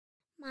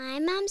My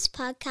mum's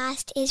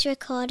podcast is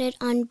recorded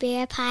on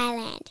Biripi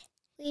land.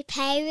 We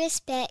pay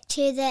respect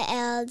to the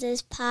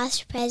elders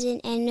past, present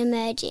and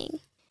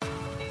emerging.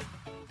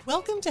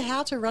 Welcome to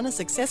How to Run a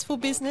Successful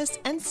Business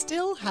and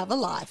Still Have a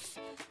Life.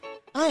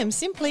 I am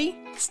simply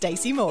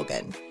Stacey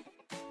Morgan.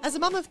 As a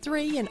mum of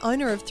three and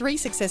owner of three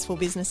successful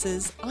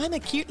businesses, I'm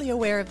acutely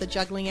aware of the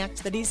juggling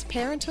act that is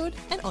parenthood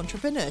and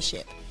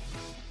entrepreneurship.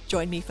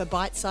 Join me for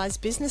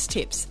bite-sized business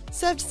tips,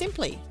 served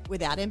simply,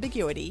 without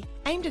ambiguity,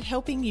 aimed at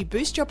helping you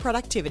boost your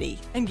productivity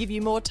and give you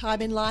more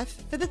time in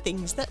life for the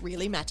things that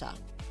really matter.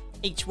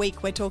 Each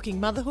week we're talking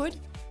motherhood,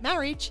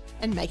 marriage,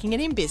 and making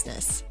it in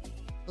business.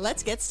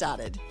 Let's get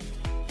started.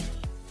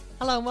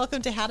 Hello and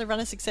welcome to How to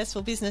Run a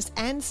Successful Business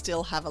and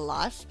Still Have a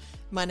Life.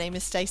 My name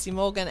is Stacey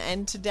Morgan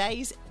and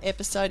today's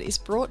episode is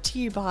brought to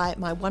you by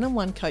my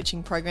one-on-one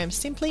coaching program,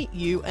 Simply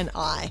You and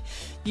I.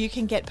 You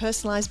can get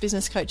personalised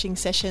business coaching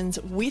sessions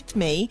with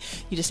me.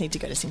 You just need to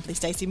go to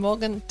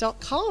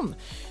simplystaceymorgan.com.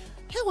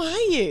 How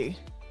are you?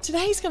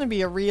 Today's going to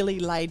be a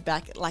really laid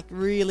back,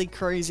 really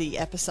cruisy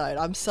episode.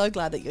 I'm so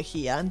glad that you're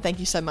here and thank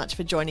you so much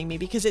for joining me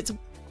because it's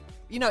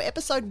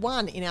episode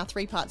 1 in our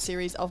 3-part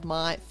series of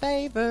my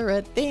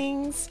favourite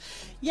things.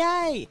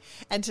 Yay!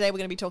 And today we're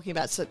going to be talking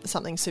about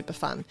something super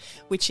fun,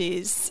 which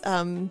is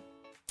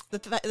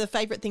the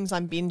favourite things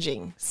I'm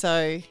binging.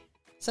 So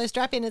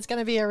strap in, it's going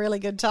to be a really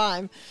good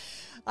time.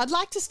 I'd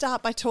like to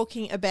start by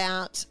talking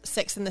about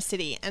Sex and the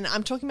City, and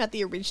I'm talking about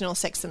the original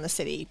Sex and the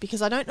City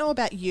because I don't know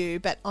about you,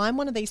 but I'm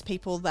one of these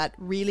people that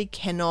really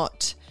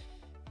cannot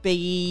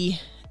be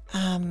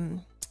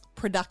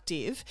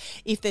productive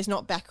if there's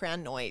not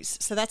background noise.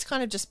 So that's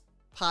kind of just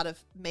part of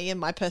me and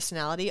my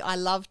personality. I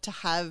love to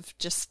have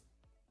just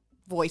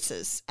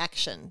voices,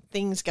 action,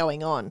 things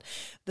going on.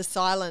 The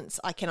silence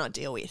I cannot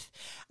deal with.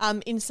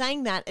 In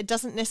saying that, it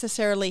doesn't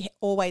necessarily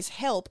always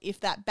help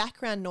if that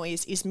background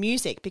noise is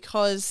music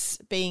because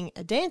being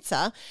a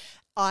dancer,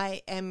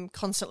 I am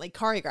constantly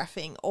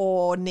choreographing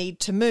or need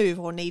to move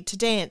or need to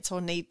dance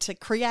or need to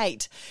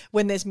create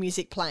when there's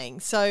music playing.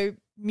 So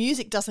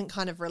music doesn't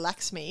kind of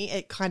relax me.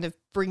 It kind of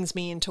brings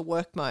me into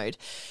work mode.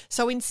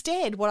 So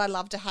instead, what I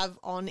love to have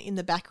on in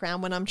the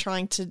background when I'm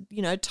trying to,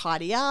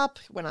 tidy up,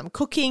 when I'm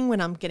cooking, when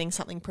I'm getting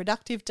something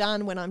productive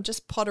done, when I'm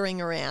just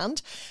pottering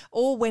around,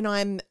 or when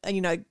I'm,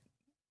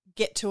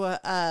 get to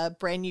a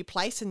brand new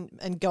place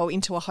and go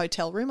into a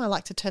hotel room, I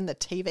like to turn the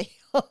TV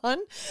on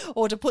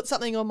or to put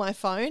something on my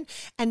phone.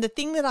 And the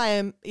thing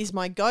that is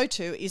my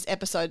go-to is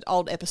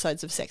old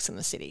episodes of Sex and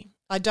the City.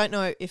 I don't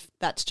know if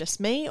that's just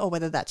me or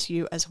whether that's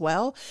you as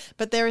well,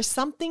 but there is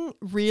something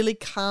really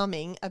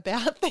calming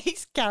about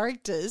these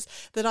characters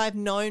that I've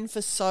known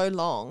for so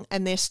long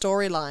and their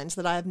storylines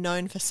that I have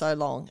known for so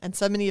long and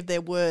so many of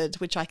their words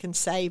which I can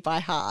say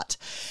by heart.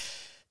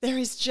 There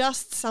is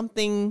just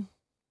something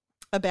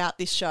about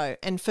this show.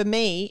 And for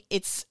me,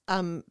 it's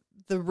the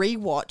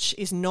rewatch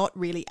is not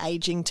really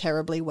aging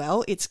terribly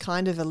well. It's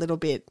kind of a little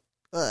bit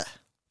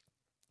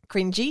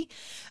cringy,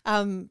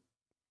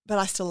 but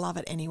I still love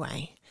it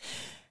anyway.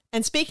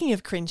 And speaking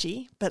of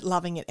cringy, but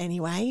loving it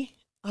anyway,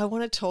 I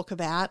want to talk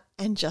about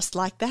And Just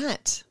Like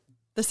That,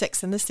 the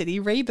Sex and the City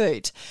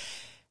reboot.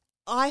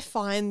 I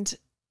find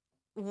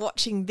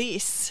watching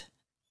this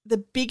the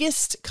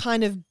biggest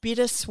kind of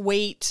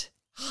bittersweet,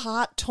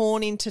 heart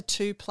torn into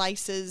two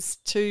places,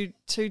 two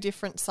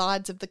different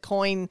sides of the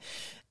coin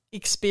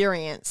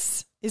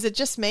experience. Is it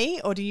just me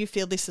or do you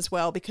feel this as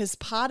well? Because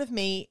part of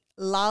me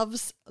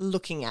loves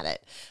looking at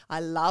it. I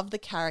love the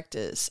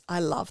characters. I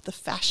love the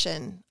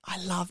fashion. I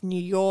love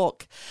New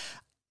York.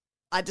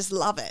 I just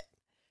love it.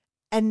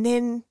 And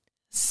then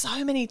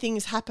so many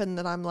things happen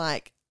that I'm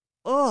like,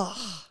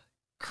 oh,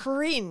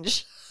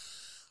 cringe.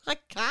 I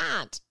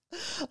can't.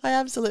 I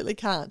absolutely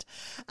can't.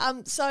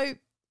 So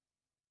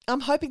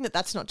I'm hoping that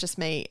that's not just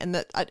me and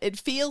that it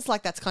feels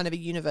like that's kind of a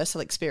universal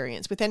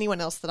experience. With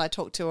anyone else that I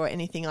talk to or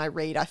anything I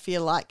read, I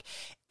feel like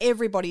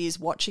everybody is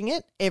watching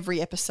it,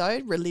 every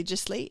episode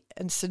religiously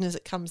as soon as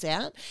it comes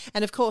out.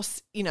 And of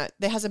course,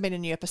 there hasn't been a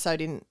new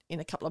episode in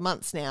a couple of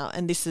months now.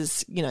 And this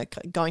is,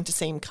 going to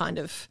seem kind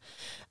of,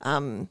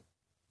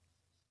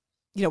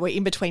 we're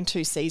in between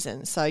 2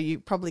 seasons. So you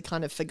probably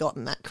kind of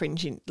forgotten that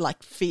cringing,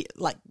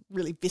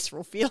 really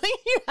visceral feeling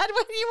you had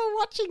when you were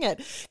watching it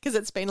because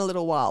it's been a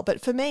little while. But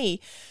for me,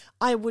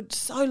 I would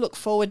so look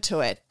forward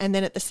to it. And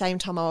then at the same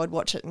time, I would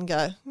watch it and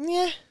go,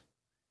 yeah.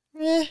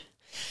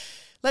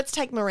 Let's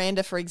take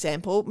Miranda, for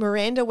example.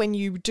 Miranda, when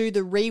you do the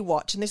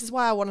rewatch, and this is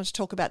why I wanted to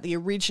talk about the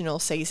original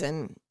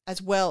season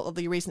as well, or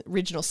the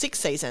original 6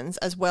 seasons,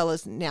 as well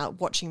as now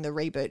watching the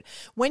reboot.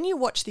 When you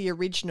watch the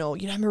original,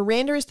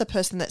 Miranda is the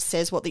person that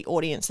says what the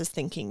audience is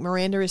thinking.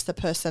 Miranda is the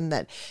person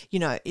that,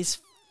 is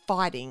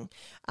fighting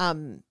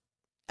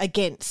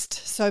against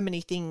so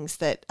many things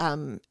that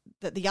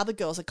that the other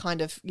girls are kind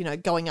of,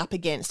 going up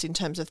against in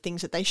terms of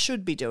things that they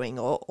should be doing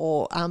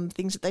or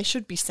things that they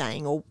should be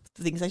saying or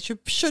things they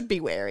should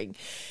be wearing.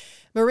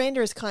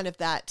 Miranda is kind of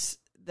that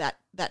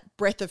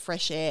breath of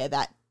fresh air,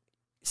 that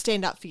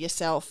stand up for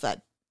yourself,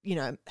 that,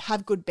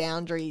 have good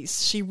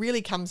boundaries. She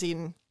really comes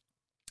in.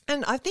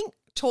 And I think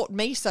taught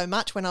me so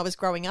much when I was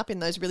growing up in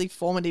those really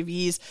formative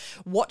years,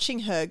 watching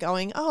her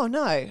going, oh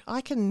no,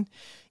 I can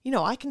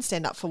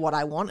stand up for what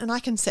I want and I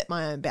can set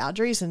my own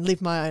boundaries and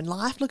live my own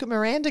life. Look at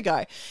Miranda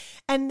go.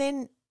 And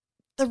then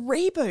the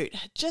reboot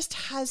just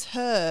has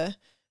her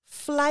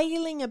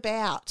flailing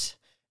about,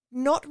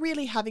 not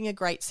really having a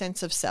great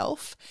sense of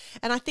self.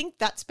 And I think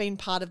that's been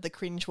part of the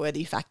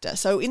cringeworthy factor.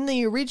 So in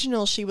the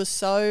original, she was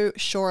so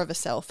sure of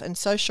herself and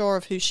so sure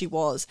of who she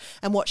was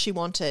and what she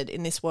wanted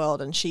in this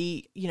world. And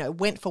she,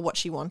 went for what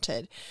she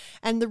wanted.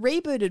 And the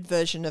rebooted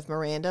version of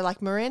Miranda,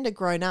 like Miranda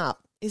grown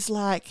up, is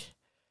like,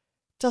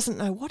 doesn't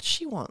know what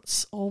she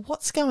wants or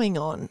what's going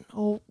on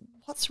or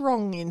what's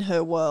wrong in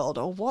her world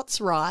or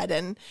what's right.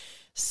 And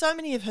so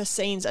many of her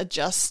scenes are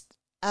just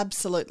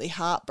absolutely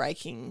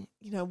heartbreaking,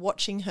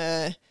 watching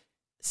her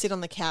sit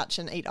on the couch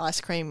and eat ice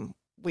cream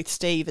with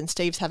Steve, and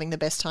Steve's having the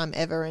best time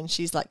ever and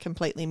she's like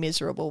completely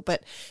miserable.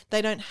 But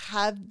they don't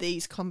have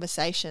these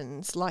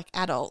conversations like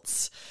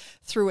adults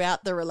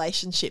throughout the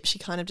relationship. She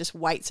kind of just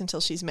waits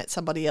until she's met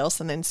somebody else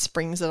and then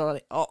springs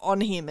it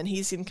on him, and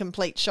he's in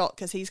complete shock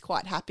because he's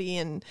quite happy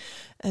and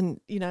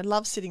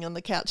loves sitting on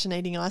the couch and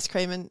eating ice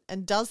cream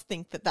and does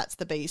think that that's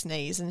the bee's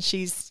knees, and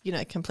she's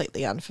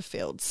completely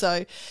unfulfilled.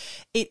 So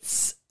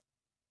it's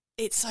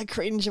so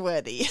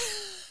cringeworthy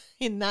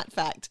in that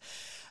fact.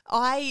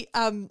 I,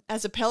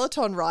 as a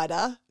Peloton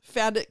rider,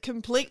 found it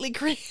completely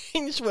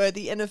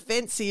cringeworthy and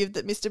offensive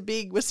that Mr.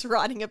 Big was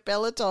riding a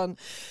Peloton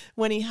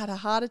when he had a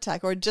heart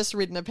attack, or had just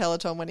ridden a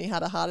Peloton when he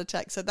had a heart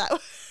attack. So that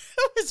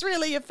was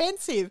really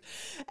offensive.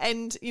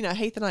 And,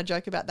 Heath and I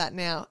joke about that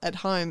now at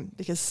home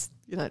because,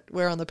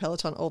 we're on the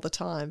Peloton all the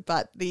time.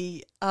 But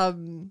the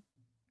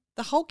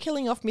whole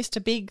killing off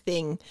Mr. Big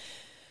thing,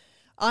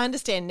 I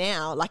understand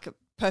now, like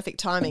perfect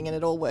timing, and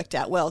it all worked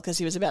out well because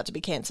he was about to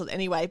be cancelled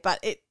anyway. But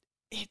it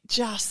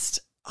just,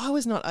 I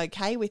was not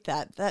okay with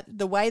that. That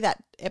the way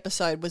that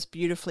episode was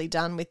beautifully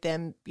done with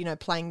them,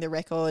 playing the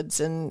records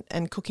and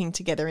cooking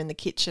together in the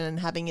kitchen and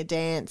having a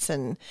dance,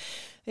 and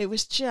it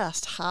was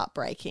just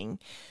heartbreaking.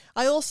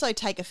 I also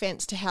take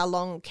offence to how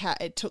long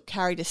it took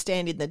Carrie to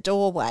stand in the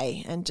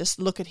doorway and just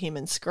look at him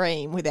and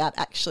scream without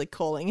actually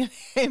calling an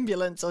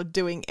ambulance or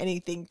doing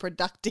anything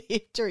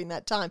productive during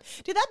that time.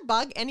 Did that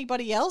bug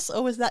anybody else,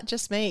 or was that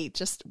just me,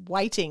 just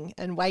waiting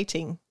and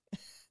waiting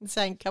and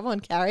saying, come on,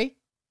 Carrie,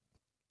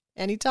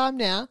 anytime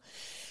now?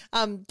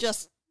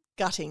 Just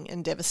gutting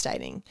and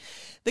devastating.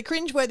 The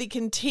cringeworthy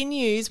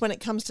continues when it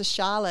comes to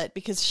Charlotte,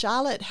 because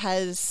Charlotte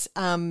has,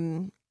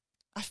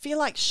 I feel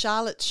like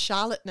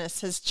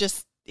Charlotteness has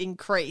just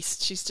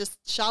increased.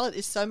 Charlotte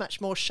is so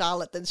much more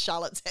Charlotte than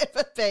Charlotte's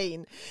ever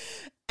been.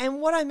 And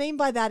what I mean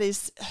by that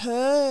is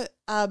her,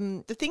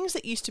 the things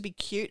that used to be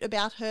cute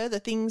about her, the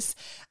things,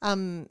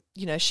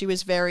 she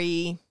was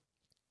very,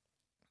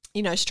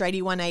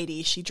 straighty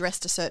 180. She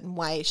dressed a certain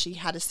way. She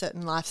had a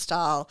certain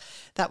lifestyle.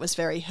 That was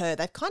very her.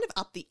 They've kind of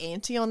upped the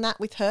ante on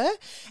that with her.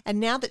 And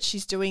now that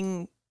she's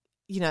doing,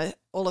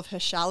 all of her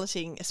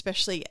charlotting,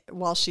 especially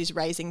while she's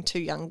raising two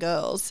young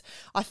girls,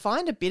 I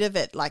find a bit of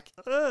it like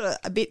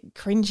a bit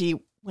cringy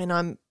when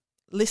I'm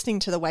listening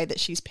to the way that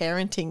she's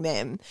parenting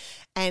them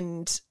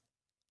and,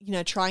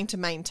 trying to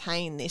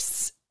maintain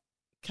this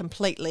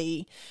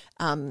completely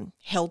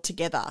held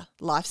together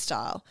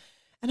lifestyle.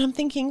 And I'm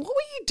thinking, what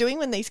were you doing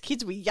when these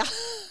kids were young?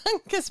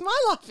 Because my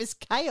life is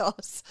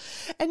chaos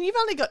and you've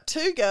only got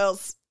two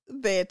girls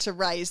there to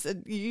raise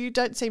and you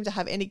don't seem to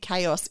have any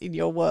chaos in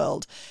your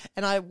world.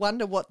 And I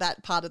wonder what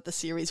that part of the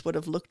series would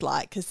have looked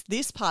like, because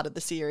this part of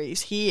the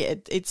series here,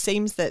 it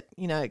seems that,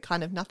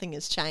 kind of nothing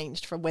has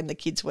changed from when the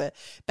kids were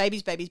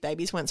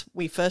babies once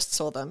we first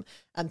saw them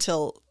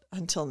until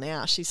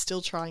now. She's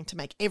still trying to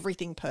make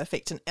everything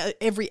perfect and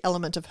every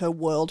element of her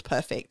world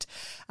perfect.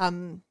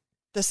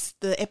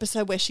 The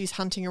episode where she's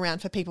hunting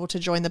around for people to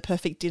join the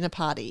perfect dinner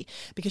party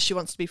because she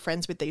wants to be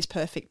friends with these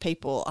perfect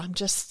people. I'm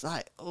just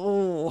like,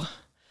 oh,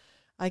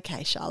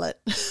 okay, Charlotte.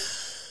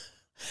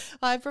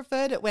 I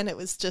preferred it when it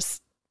was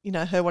just,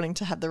 her wanting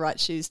to have the right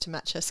shoes to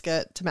match her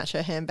skirt, to match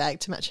her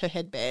handbag, to match her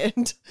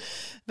headband.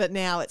 But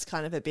now it's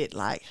kind of a bit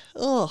like,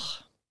 oh.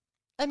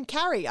 And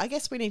Carrie, I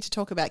guess we need to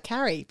talk about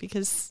Carrie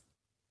because,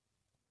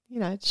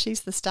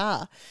 she's the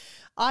star.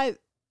 I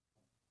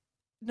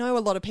know a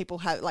lot of people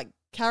have,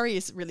 Carrie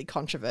is really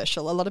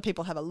controversial. A lot of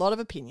people have a lot of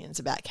opinions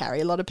about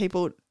Carrie. A lot of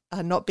people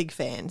are not big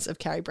fans of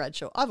Carrie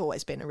Bradshaw. I've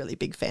always been a really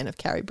big fan of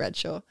Carrie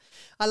Bradshaw.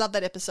 I love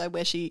that episode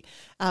where she's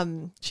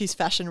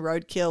fashion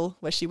roadkill,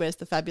 where she wears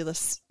the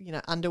fabulous,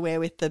 underwear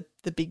with the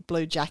big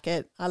blue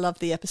jacket. I love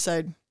the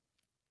episode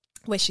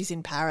where she's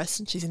in Paris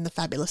and she's in the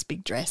fabulous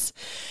big dress.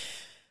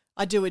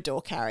 I do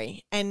adore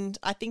Carrie, and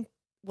I think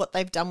what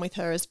they've done with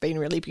her has been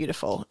really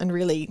beautiful and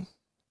really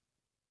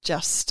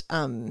just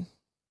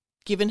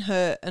given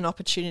her an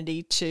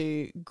opportunity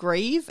to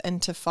grieve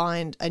and to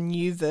find a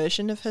new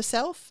version of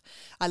herself.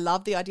 I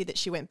love the idea that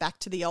she went back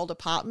to the old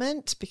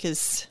apartment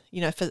because,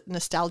 for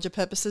nostalgia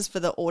purposes for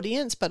the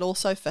audience, but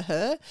also for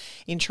her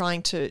in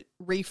trying to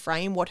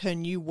reframe what her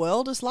new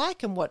world is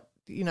like and what,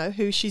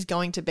 who she's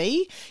going to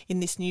be in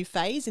this new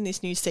phase, in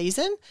this new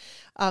season.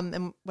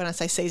 And when I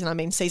say season, I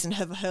mean season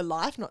of her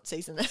life, not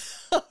season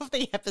of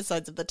the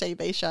episodes of the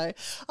TV show.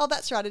 Oh,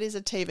 that's right. It is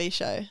a TV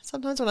show.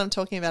 Sometimes when I'm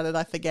talking about it,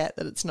 I forget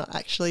that it's not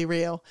actually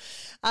real.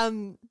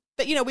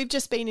 But, we've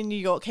just been in New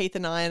York, Heath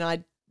and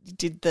I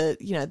did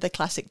the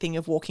classic thing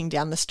of walking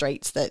down the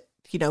streets that,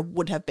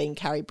 would have been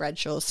Carrie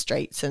Bradshaw's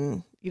streets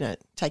and,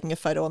 taking a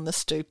photo on the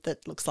stoop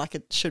that looks like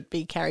it should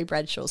be Carrie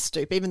Bradshaw's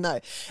stoop, even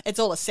though it's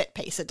all a set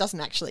piece. It doesn't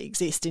actually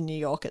exist in New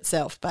York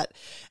itself. But,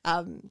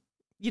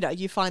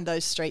 you find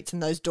those streets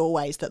and those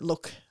doorways that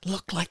look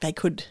like they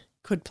could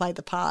play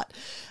the part.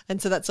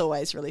 And so that's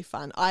always really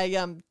fun.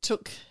 I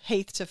took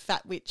Heath to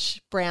Fat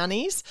Witch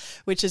Brownies,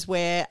 which is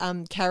where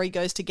Carrie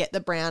goes to get the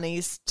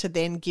brownies to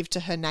then give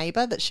to her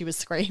neighbour that she was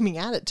screaming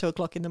at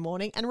 2:00 in the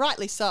morning, and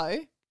rightly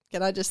so.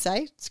 Can I just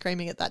say,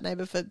 screaming at that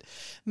neighbour for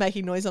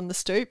making noise on the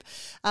stoop.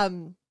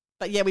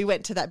 But yeah, we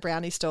went to that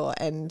brownie store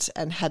and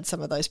had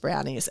some of those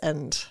brownies,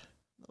 and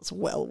it was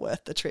well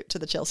worth the trip to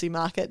the Chelsea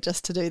market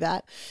just to do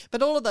that.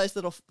 But all of those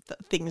little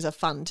things are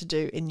fun to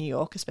do in New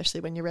York,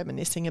 especially when you're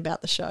reminiscing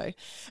about the show.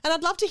 And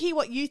I'd love to hear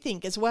what you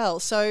think as well.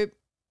 So,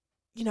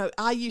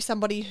 are you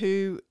somebody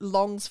who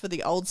longs for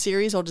the old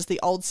series, or does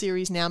the old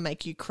series now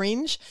make you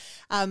cringe?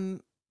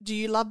 Do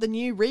you love the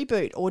new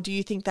reboot, or do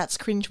you think that's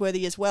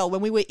cringeworthy as well?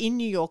 When we were in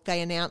New York, they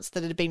announced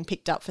that it had been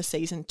picked up for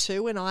season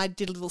 2, and I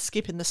did a little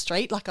skip in the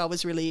street, like I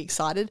was really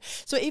excited.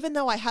 So even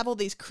though I have all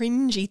these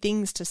cringy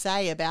things to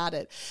say about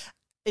it,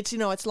 it's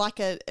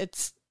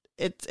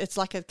it's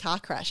like a car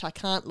crash. I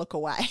can't look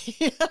away.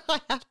 I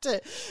have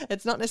to.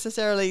 It's not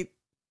necessarily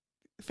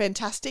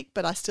fantastic,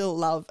 but I still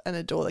love and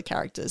adore the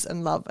characters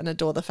and love and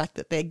adore the fact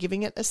that they're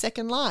giving it a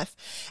second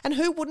life. And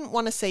who wouldn't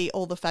want to see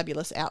all the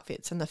fabulous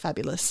outfits and the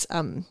fabulous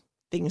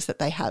things that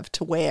they have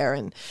to wear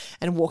and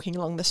walking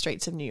along the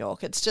streets of New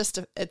York? It's just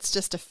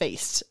a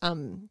feast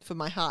for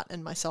my heart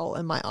and my soul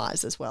and my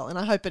eyes as well. And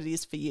I hope it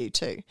is for you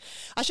too.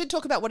 I should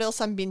talk about what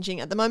else I'm binging.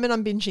 At the moment,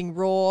 I'm binging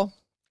Raw,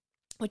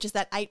 which is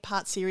that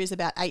 8-part series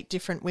about 8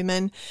 different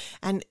women,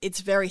 and it's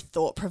very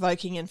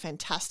thought-provoking and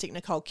fantastic.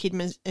 Nicole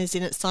Kidman is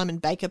in it. Simon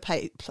Baker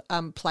plays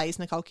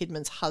Nicole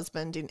Kidman's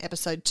husband in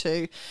episode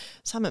 2.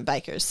 Simon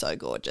Baker is so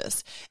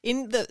gorgeous.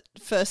 In the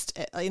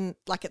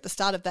at the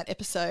start of that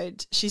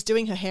episode, she's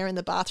doing her hair in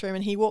the bathroom,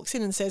 and he walks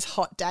in and says,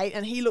 "Hot date,"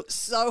 and he looks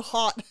so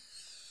hot.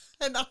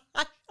 And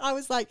I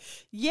was like,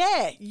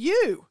 yeah,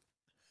 you.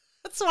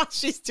 That's why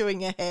she's doing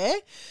her hair.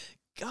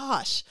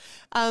 Gosh.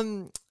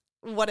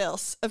 What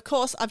else? Of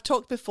course, I've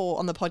talked before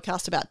on the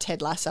podcast about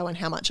Ted Lasso and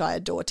how much I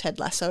adore Ted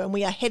Lasso, and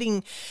we are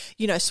heading,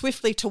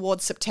 swiftly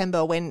towards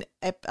September when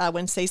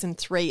season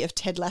 3 of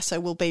Ted Lasso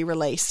will be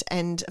released.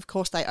 And of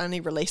course, they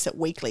only release it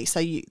weekly, so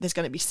there's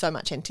going to be so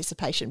much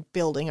anticipation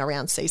building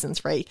around season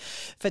 3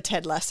 for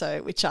Ted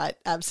Lasso, which I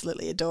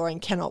absolutely adore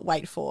and cannot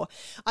wait for.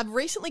 I've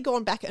recently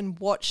gone back and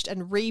watched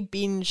and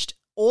re-binged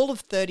all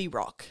of 30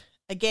 Rock.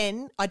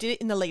 Again, I did it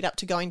in the lead up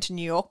to going to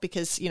New York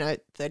because,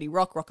 30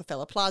 Rock,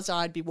 Rockefeller Plaza,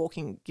 I'd be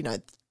walking,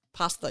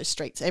 past those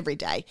streets every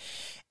day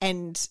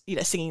and,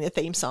 singing the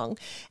theme song.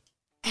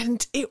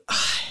 And it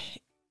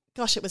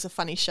was a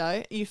funny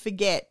show. You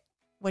forget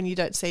when you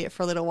don't see it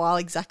for a little while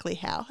exactly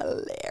how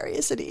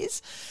hilarious it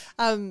is.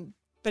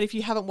 But if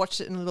you haven't watched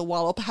it in a little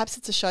while, or perhaps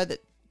it's a show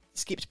that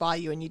skipped by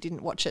you and you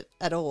didn't watch it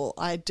at all,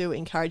 I do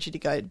encourage you to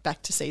go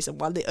back to season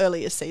 1. The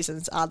earliest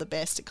seasons are the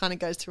best. It kind of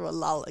goes through a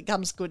lull. It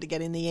comes good to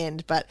get in the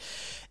end, but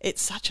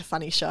it's such a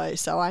funny show.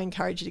 So I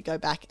encourage you to go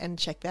back and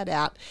check that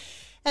out.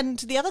 And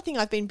the other thing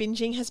I've been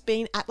binging has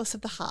been Atlas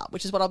of the Heart,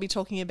 which is what I'll be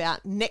talking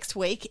about next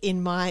week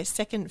in my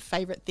second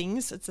favourite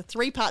things. It's a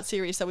 3-part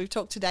series, so we've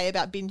talked today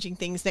about binging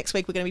things. Next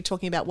week we're going to be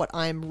talking about what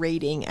I'm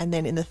reading, and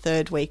then in the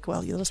third week,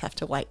 well, you'll just have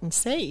to wait and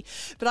see.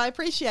 But I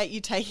appreciate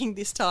you taking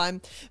this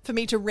time for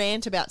me to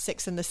rant about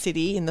Sex and the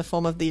City in the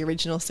form of the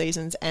original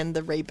seasons and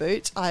the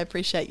reboot. I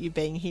appreciate you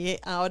being here.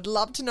 I would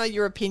love to know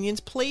your opinions.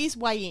 Please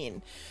weigh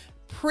in.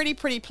 Pretty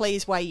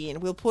please weigh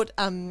in. We'll put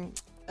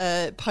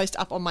post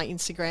up on my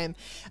Instagram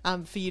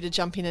for you to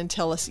jump in and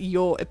tell us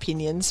your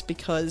opinions,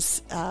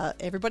 because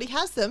everybody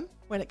has them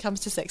when it comes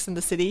to Sex and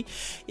the City.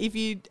 If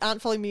you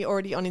aren't following me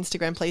already on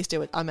Instagram, please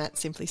do it. I'm at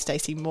Simply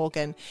Stacey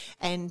Morgan.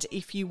 And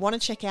if you want to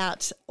check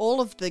out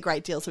all of the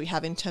great deals we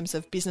have in terms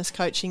of business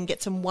coaching,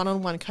 get some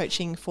one-on-one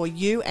coaching for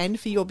you and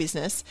for your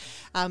business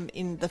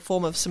in the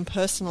form of some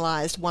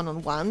personalised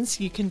one-on-ones,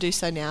 you can do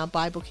so now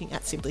by booking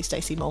at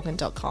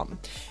simplystaceymorgan.com.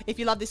 If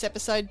you love this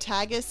episode,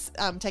 tag us,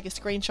 take a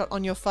screenshot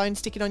on your phone,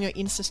 stick it on your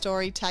Insta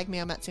story, tag me,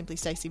 I'm at Simply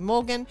Stacey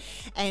Morgan.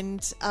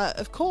 And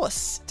of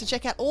course, to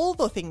check out all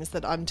the things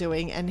that I'm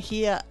doing and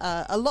hear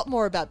a lot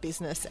more about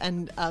business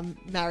and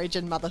marriage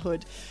and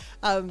motherhood,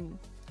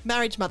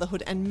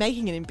 motherhood and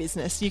making it in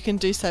business, you can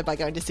do so by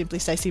going to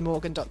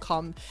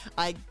simplystaceymorgan.com.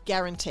 I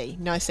guarantee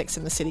no Sex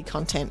and the City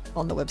content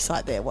on the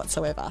website there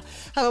whatsoever.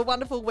 Have a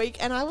wonderful week,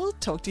 and I will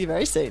talk to you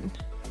very soon.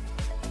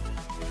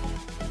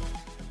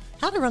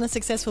 How to Run a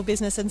Successful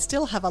Business and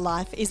Still Have a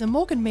Life is a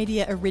Morgan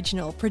Media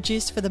original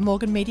produced for the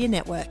Morgan Media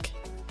Network.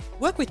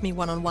 Work with me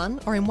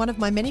one-on-one or in one of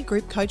my many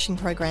group coaching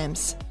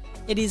programs.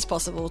 It is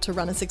possible to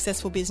run a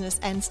successful business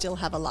and still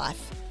have a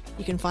life.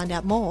 You can find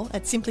out more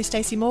at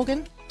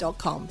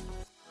simplystacymorgan.com.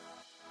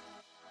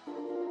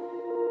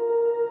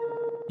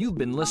 You've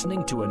been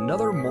listening to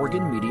another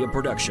Morgan Media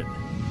production.